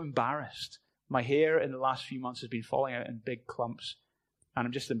 I'm so embarrassed. My hair in the last few months has been falling out in big clumps. And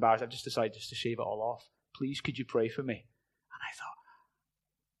I'm just embarrassed. I've just decided just to shave it all off. Please, could you pray for me? And I thought,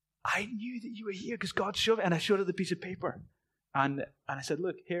 I knew that you were here because God showed it. And I showed her the piece of paper. And I said,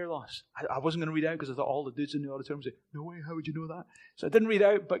 look, hair loss. I wasn't going to read out because I thought all the dudes in the auditorium would say, no way, how would you know that? So I didn't read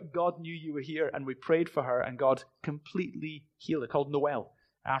out, but God knew you were here. And we prayed for her, and God completely healed her. Called Noelle,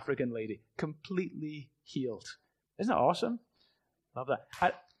 African lady. Completely healed. Isn't that awesome? Love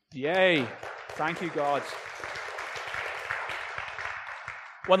that. Yay. Thank you, God.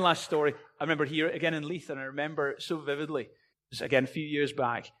 One last story. I remember here again in Leith, and I remember so vividly. This, again, a few years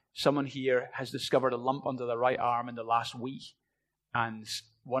back, someone here has discovered a lump under their right arm in the last week. And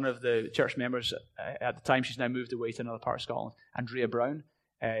one of the church members at the time, she's now moved away to another part of Scotland, Andrea Brown.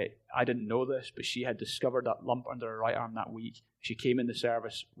 I didn't know this, but she had discovered that lump under her right arm that week. She came in the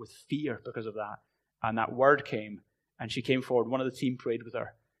service with fear because of that. And that word came, and she came forward. One of the team prayed with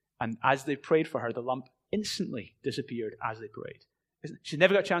her. And as they prayed for her, the lump instantly disappeared as they prayed. She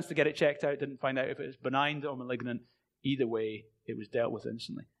never got a chance to get it checked out, didn't find out if it was benign or malignant. Either way, it was dealt with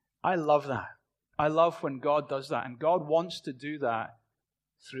instantly. I love that. I love when God does that. And God wants to do that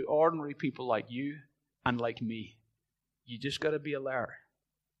through ordinary people like you and like me. You just got to be alert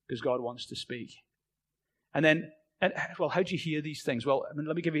because God wants to speak. And then, well, how do you hear these things? Well, I mean,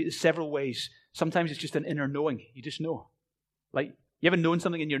 let me give you several ways. Sometimes it's just an inner knowing. You just know. Like, you ever known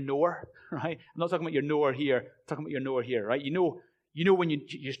something in your knower, right? I'm not talking about your knower here. I'm talking about your knower here, right? You know when you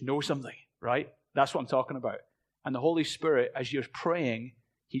just know something, right? That's what I'm talking about. And the Holy Spirit, as you're praying,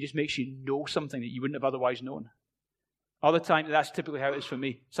 He just makes you know something that you wouldn't have otherwise known. Other times, that's typically how it is for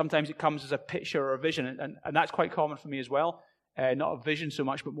me. Sometimes it comes as a picture or a vision, and that's quite common for me as well. Not a vision so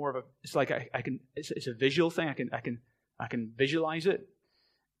much, but more of a. It's like it's a visual thing. I can visualize it,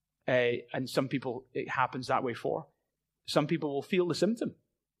 and some people it happens that way for. Some people will feel the symptom.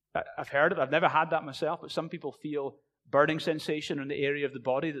 I've heard of it. I've never had that myself, but some people feel burning sensation in the area of the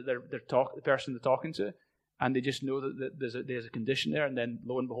body that the person they're talking to. And they just know that there's a condition there, and then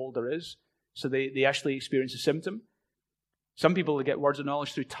lo and behold, there is. So they actually experience a symptom. Some people get words of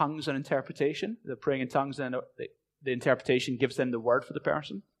knowledge through tongues and interpretation. They're praying in tongues, and the interpretation gives them the word for the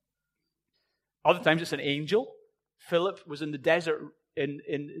person. Other times it's an angel. Philip was in the desert in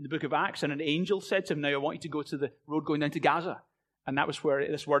the book of Acts, and an angel said to him, now I want you to go to the road going down to Gaza. And that was where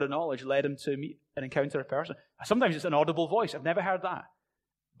this word of knowledge led him to meet and encounter a person. Sometimes it's an audible voice. I've never heard that.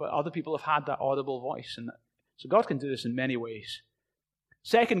 But other people have had that audible voice. And so God can do this in many ways.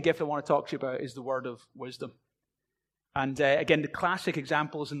 Second gift I want to talk to you about is the word of wisdom. And again, the classic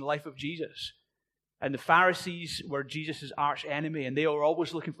example is in the life of Jesus. And the Pharisees were Jesus' arch enemy, and they were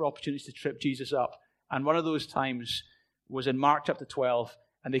always looking for opportunities to trip Jesus up. And one of those times was in Mark chapter 12,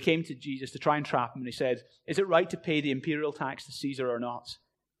 and they came to Jesus to try and trap him, and he said, is it right to pay the imperial tax to Caesar or not?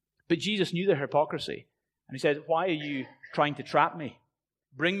 But Jesus knew their hypocrisy, and he said, why are you trying to trap me?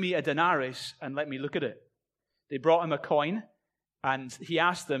 Bring me a denarius and let me look at it. They brought him a coin, and he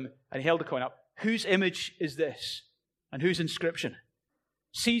asked them, and he held the coin up, whose image is this? And whose inscription?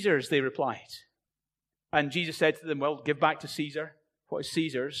 Caesar's, they replied. And Jesus said to them, well, give back to Caesar what is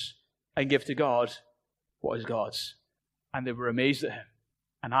Caesar's, and give to God what is God's. And they were amazed at him.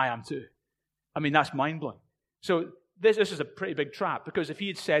 And I am too. I mean, that's mind-blowing. So this is a pretty big trap, because if he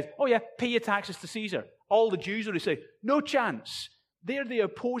had said, oh yeah, pay your taxes to Caesar, all the Jews would have said, no chance. They're the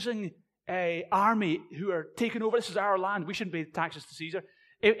opposing army who are taking over. This is our land. We shouldn't pay taxes to Caesar.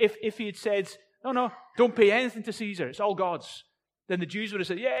 If he had said, no, don't pay anything to Caesar. It's all God's. Then the Jews would have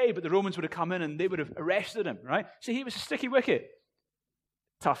said, yay, but the Romans would have come in and they would have arrested him, right? See, he was a sticky wicket.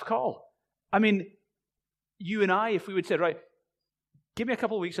 Tough call. I mean, you and I, if we would say, right, give me a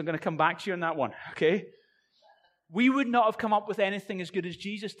couple of weeks, I'm going to come back to you on that one, okay? We would not have come up with anything as good as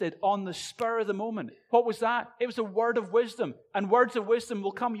Jesus did on the spur of the moment. What was that? It was a word of wisdom. And words of wisdom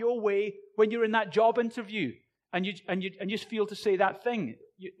will come your way when you're in that job interview and you just feel to say that thing,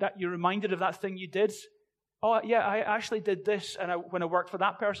 that you're reminded of that thing you did. Oh, yeah, I actually did this when I worked for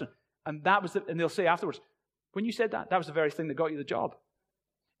that person. And that was and they'll say afterwards, when you said that, that was the very thing that got you the job.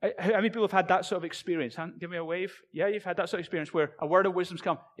 How many people have had that sort of experience? Give me a wave. Yeah, you've had that sort of experience where a word of wisdom's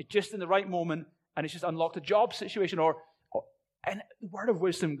come. It's just in the right moment, and it's just unlocked a job situation. And the word of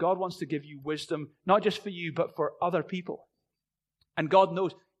wisdom, God wants to give you wisdom, not just for you, but for other people. And God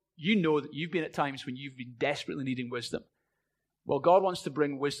knows, you know that you've been at times when you've been desperately needing wisdom. Well, God wants to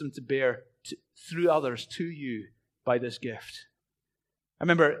bring wisdom to bear through others to you by this gift. I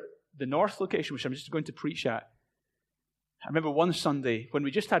remember the North location, which I'm just going to preach at. I remember one Sunday when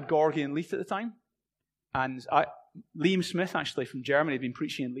we just had Gorgie and Leith at the time, and Liam Smith, actually, from Germany, had been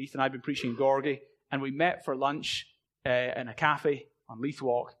preaching in Leith, and I'd been preaching in Gorgie, and we met for lunch in a cafe on Leith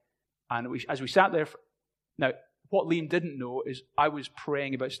Walk, and as we sat there, now, what Liam didn't know is I was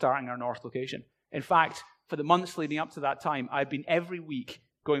praying about starting our North location. In fact, for the months leading up to that time, I'd been every week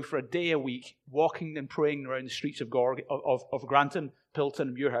going for a day a week, walking and praying around the streets of Gorgie, of Granton, Pilton,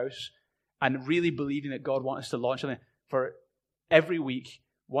 and Muirhouse, and really believing that God wanted us to launch something for every week,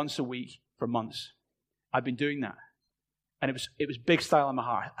 once a week, for months. I've been doing that. And it was big style in my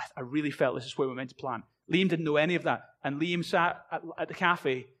heart. I really felt this is where we're meant to plant. Liam didn't know any of that. And Liam sat at the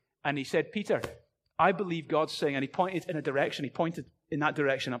cafe and he said, Peter, I believe God's saying, and he pointed in a direction, he pointed in that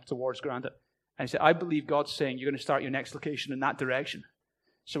direction up towards Granton. And he said, I believe God's saying you're going to start your next location in that direction.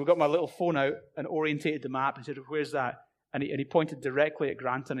 So we got my little phone out and orientated the map and said, where's that? And he pointed directly at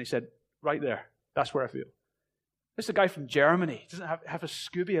Granton and he said, right there. That's where I feel. This is a guy from Germany. He doesn't have a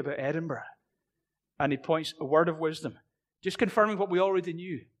Scooby about Edinburgh. And he points a word of wisdom, just confirming what we already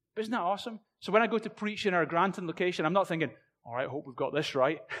knew. But isn't that awesome? So when I go to preach in our Granton location, I'm not thinking, all right, I hope we've got this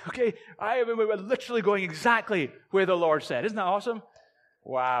right. Okay, we're literally going exactly where the Lord said. Isn't that awesome?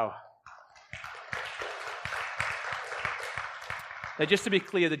 Wow. Now, just to be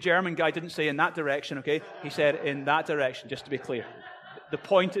clear, the German guy didn't say in that direction, okay? He said in that direction, just to be clear. The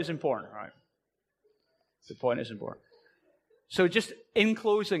point is important, right? The point is important. So just in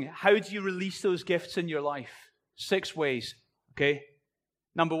closing, how do you release those gifts in your life? 6 ways, okay?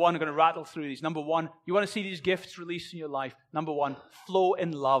 Number 1, I'm going to rattle through these. Number 1, you want to see these gifts released in your life. Number 1, flow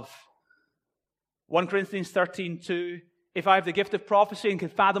in love. 1 Corinthians 13:2, if I have the gift of prophecy and can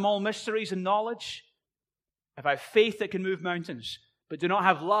fathom all mysteries and knowledge, if I have faith that can move mountains, but do not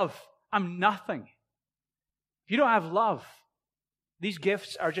have love, I'm nothing. If you don't have love, these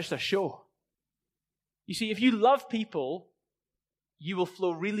gifts are just a show. You see, if you love people, you will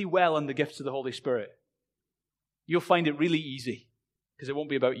flow really well in the gifts of the Holy Spirit. You'll find it really easy because it won't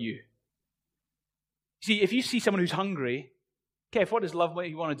be about you. See, if you see someone who's hungry, Kev, what does love make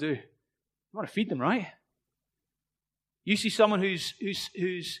you want to do? You want to feed them, right? You see someone who's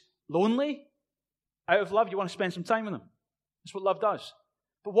lonely, out of love, you want to spend some time with them. That's what love does.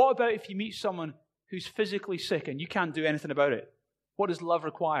 But what about if you meet someone who's physically sick and you can't do anything about it? What does love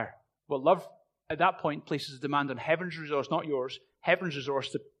require? Well, love at that point places a demand on heaven's resource, not yours, heaven's resource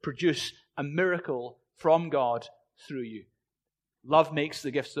to produce a miracle from God through you. Love makes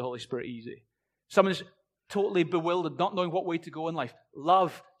the gifts of the Holy Spirit easy. Someone's totally bewildered, not knowing what way to go in life.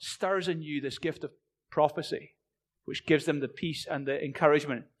 Love stirs in you this gift of prophecy, which gives them the peace and the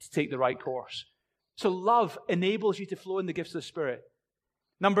encouragement to take the right course. So love enables you to flow in the gifts of the Spirit.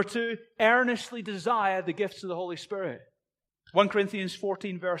 Number 2, earnestly desire the gifts of the Holy Spirit. 1 Corinthians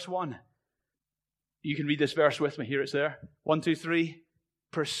 14, verse 1. You can read this verse with me. Here it's there. 1, 2, 3.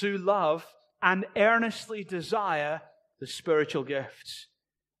 Pursue love and earnestly desire the spiritual gifts.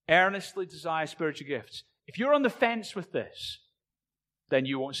 Earnestly desire spiritual gifts. If you're on the fence with this, then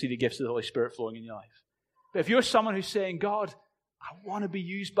you won't see the gifts of the Holy Spirit flowing in your life. But if you're someone who's saying, God, I want to be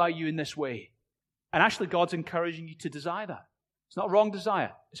used by you in this way, and actually God's encouraging you to desire that. It's not a wrong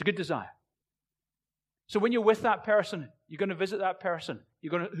desire. It's a good desire. So when you're with that person, you're going to visit that person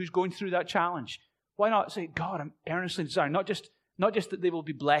who's going through that challenge. Why not say, God, I'm earnestly desiring, not just that they will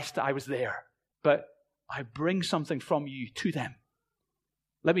be blessed that I was there, but I bring something from you to them.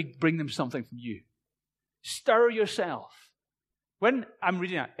 Let me bring them something from you. Stir yourself. When I'm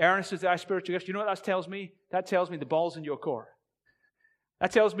reading that, earnestly desire spiritual gifts, you know what that tells me? That tells me the ball's in your court.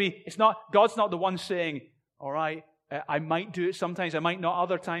 That tells me God's not the one saying, all right, I might do it sometimes, I might not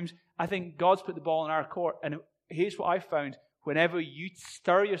other times. I think God's put the ball in our court. And here's what I found. Whenever you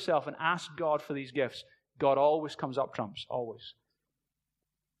stir yourself and ask God for these gifts, God always comes up trumps, always.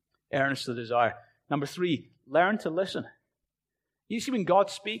 Earnestly desire. Number 3, learn to listen. You see, when God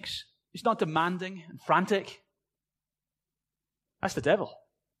speaks, it's not demanding and frantic. That's the devil.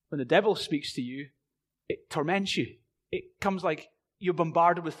 When the devil speaks to you, it torments you. It comes like you're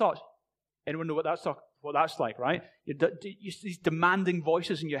bombarded with thoughts. Anyone know what that's like, right? These demanding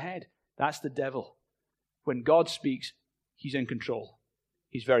voices in your head. That's the devil. When God speaks, He's in control.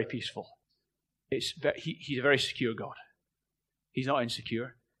 He's very peaceful. He's a very secure God. He's not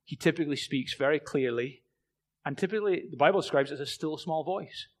insecure. He typically speaks very clearly. And typically, the Bible describes it as a still small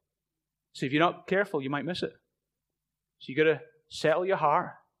voice. So if you're not careful, you might miss it. So you've got to settle your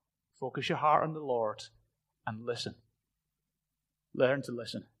heart, focus your heart on the Lord, and listen. Learn to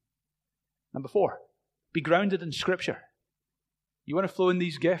listen. Number 4, be grounded in Scripture. You want to flow in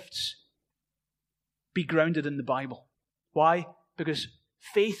these gifts? Be grounded in the Bible. Why? Because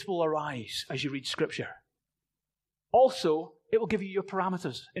faith will arise as you read Scripture. Also, it will give you your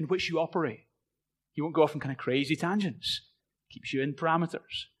parameters in which you operate. You won't go off on kind of crazy tangents. Keeps you in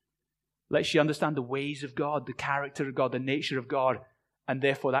parameters. Lets you understand the ways of God, the character of God, the nature of God, and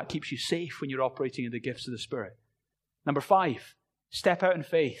therefore that keeps you safe when you're operating in the gifts of the Spirit. Number 5, step out in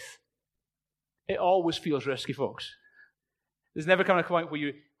faith. It always feels risky, folks. There's never come a point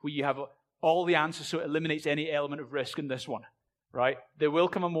where you have all the answers, so it eliminates any element of risk in this one, right? There will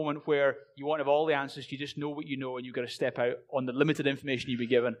come a moment where you won't have all the answers, you just know what you know, and you've got to step out on the limited information you've been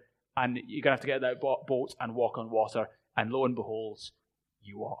given, and you're going to have to get that boat and walk on water, and lo and behold,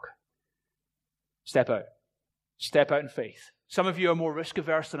 you walk. Step out. Step out in faith. Some of you are more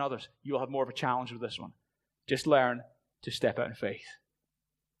risk-averse than others. You'll have more of a challenge with this one. Just learn to step out in faith.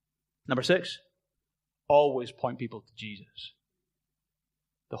 Number 6, always point people to Jesus.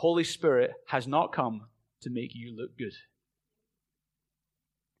 The Holy Spirit has not come to make you look good.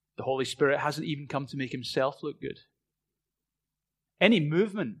 The Holy Spirit hasn't even come to make himself look good. Any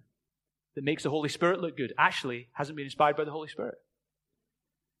movement that makes the Holy Spirit look good actually hasn't been inspired by the Holy Spirit.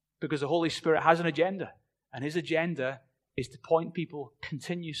 Because the Holy Spirit has an agenda, and his agenda is to point people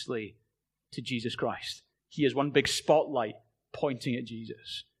continuously to Jesus Christ. He has one big spotlight pointing at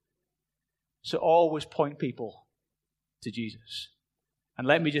Jesus. So always point people to Jesus. And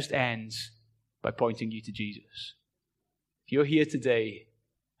let me just end by pointing you to Jesus. If you're here today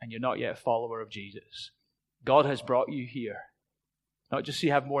and you're not yet a follower of Jesus, God has brought you here, not just so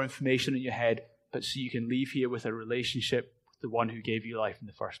you have more information in your head, but so you can leave here with a relationship with the one who gave you life in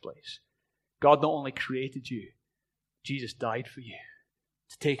the first place. God not only created you, Jesus died for you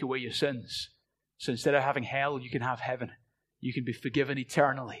to take away your sins. So instead of having hell, you can have heaven. You can be forgiven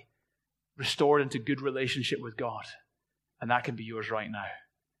eternally, restored into good relationship with God. And that can be yours right now.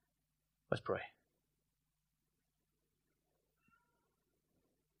 Let's pray.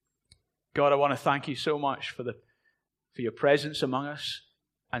 God, I want to thank you so much for your presence among us,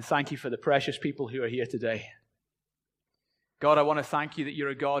 and thank you for the precious people who are here today. God, I want to thank you that you're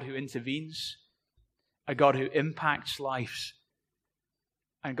a God who intervenes, a God who impacts lives.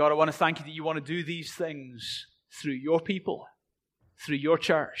 And God, I want to thank you that you want to do these things through your people, through your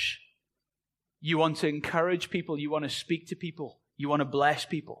church. You want to encourage people. You want to speak to people. You want to bless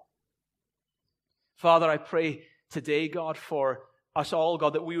people. Father, I pray today, God, for us all,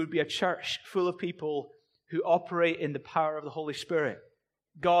 God, that we would be a church full of people who operate in the power of the Holy Spirit.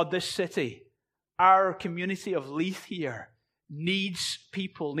 God, this city, our community of Leith here, needs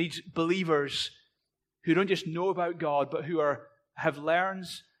people, needs believers who don't just know about God, but who have learned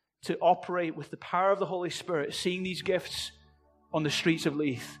to operate with the power of the Holy Spirit, seeing these gifts on the streets of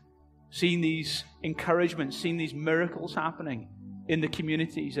Leith, seeing these encouragements, seeing these miracles happening in the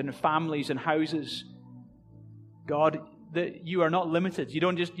communities and families and houses. God, that you are not limited. You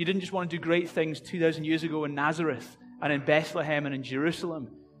didn't just want to do great things 2,000 years ago in Nazareth and in Bethlehem and in Jerusalem.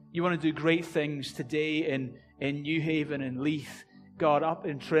 You want to do great things today in New Haven and Leith, God, up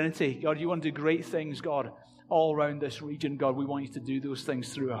in Trinity. God, you want to do great things, God, all around this region. God, we want you to do those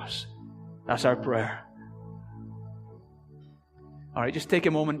things through us. That's our prayer. All right, just take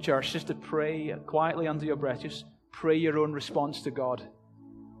a moment, church, just to pray quietly under your breath. Just pray your own response to God.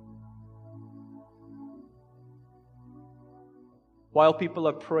 While people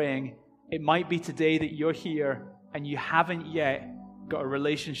are praying, it might be today that you're here and you haven't yet got a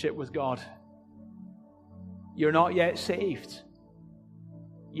relationship with God. You're not yet saved.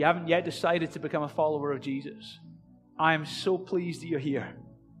 You haven't yet decided to become a follower of Jesus. I am so pleased that you're here.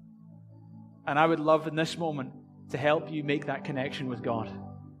 And I would love in this moment to help you make that connection with God.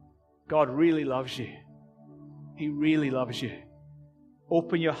 God really loves you. He really loves you.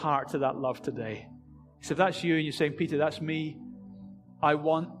 Open your heart to that love today. So if that's you and you're saying, Peter, that's me, I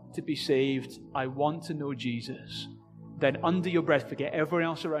want to be saved, I want to know Jesus, then under your breath, forget everyone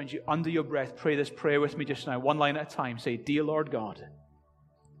else around you, under your breath, pray this prayer with me just now, one line at a time. Say, Dear Lord God,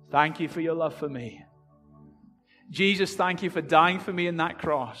 thank you for your love for me. Jesus, thank you for dying for me on that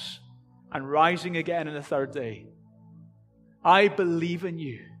cross and rising again on the third day. I believe in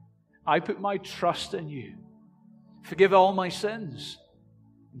you. I put my trust in you. Forgive all my sins.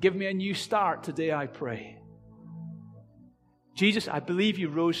 Give me a new start today, I pray. Jesus, I believe you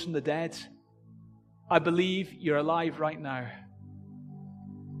rose from the dead. I believe you're alive right now.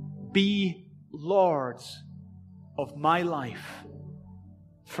 Be Lord of my life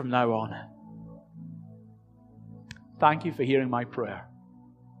from now on. Thank you for hearing my prayer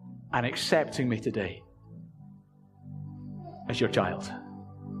and accepting me today as your child.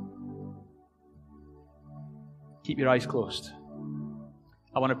 Keep your eyes closed.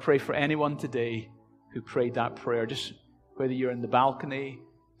 I want to pray for anyone today who prayed that prayer, just whether you're in the balcony,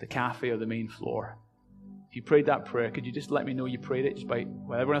 the cafe, or the main floor. If you prayed that prayer, could you just let me know you prayed it? Just by,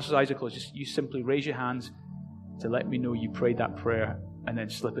 while everyone else's eyes are closed, just you simply raise your hands to let me know you prayed that prayer, and then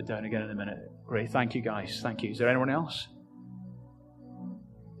slip it down again in a minute. Great. Thank you, guys. Thank you. Is there anyone else?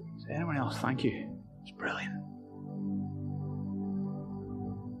 Is there anyone else? Thank you. It's brilliant.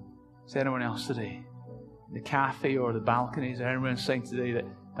 Is there anyone else today? In the cafe or the balcony, is there anyone saying today that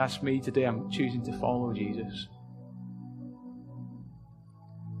that's me today, I'm choosing to follow Jesus?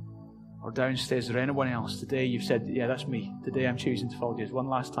 Or downstairs, is there anyone else today you've said, yeah, that's me. Today I'm choosing to follow Jesus. One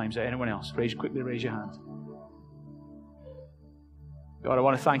last time, is there anyone else? Quickly raise your hand. God, I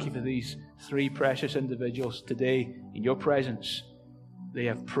want to thank you for these three precious individuals today in your presence. They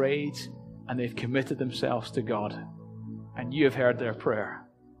have prayed and they've committed themselves to God. And you have heard their prayer.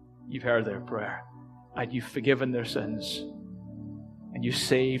 You've heard their prayer. And you've forgiven their sins. And you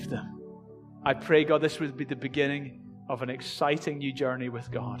saved them. I pray, God, this would be the beginning of an exciting new journey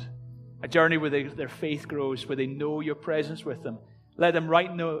with God. A journey where their faith grows, where they know your presence with them. Let them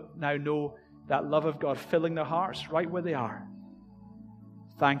right now know that love of God filling their hearts right where they are.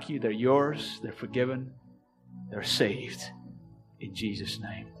 Thank you. They're yours. They're forgiven. They're saved. In Jesus'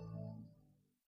 name.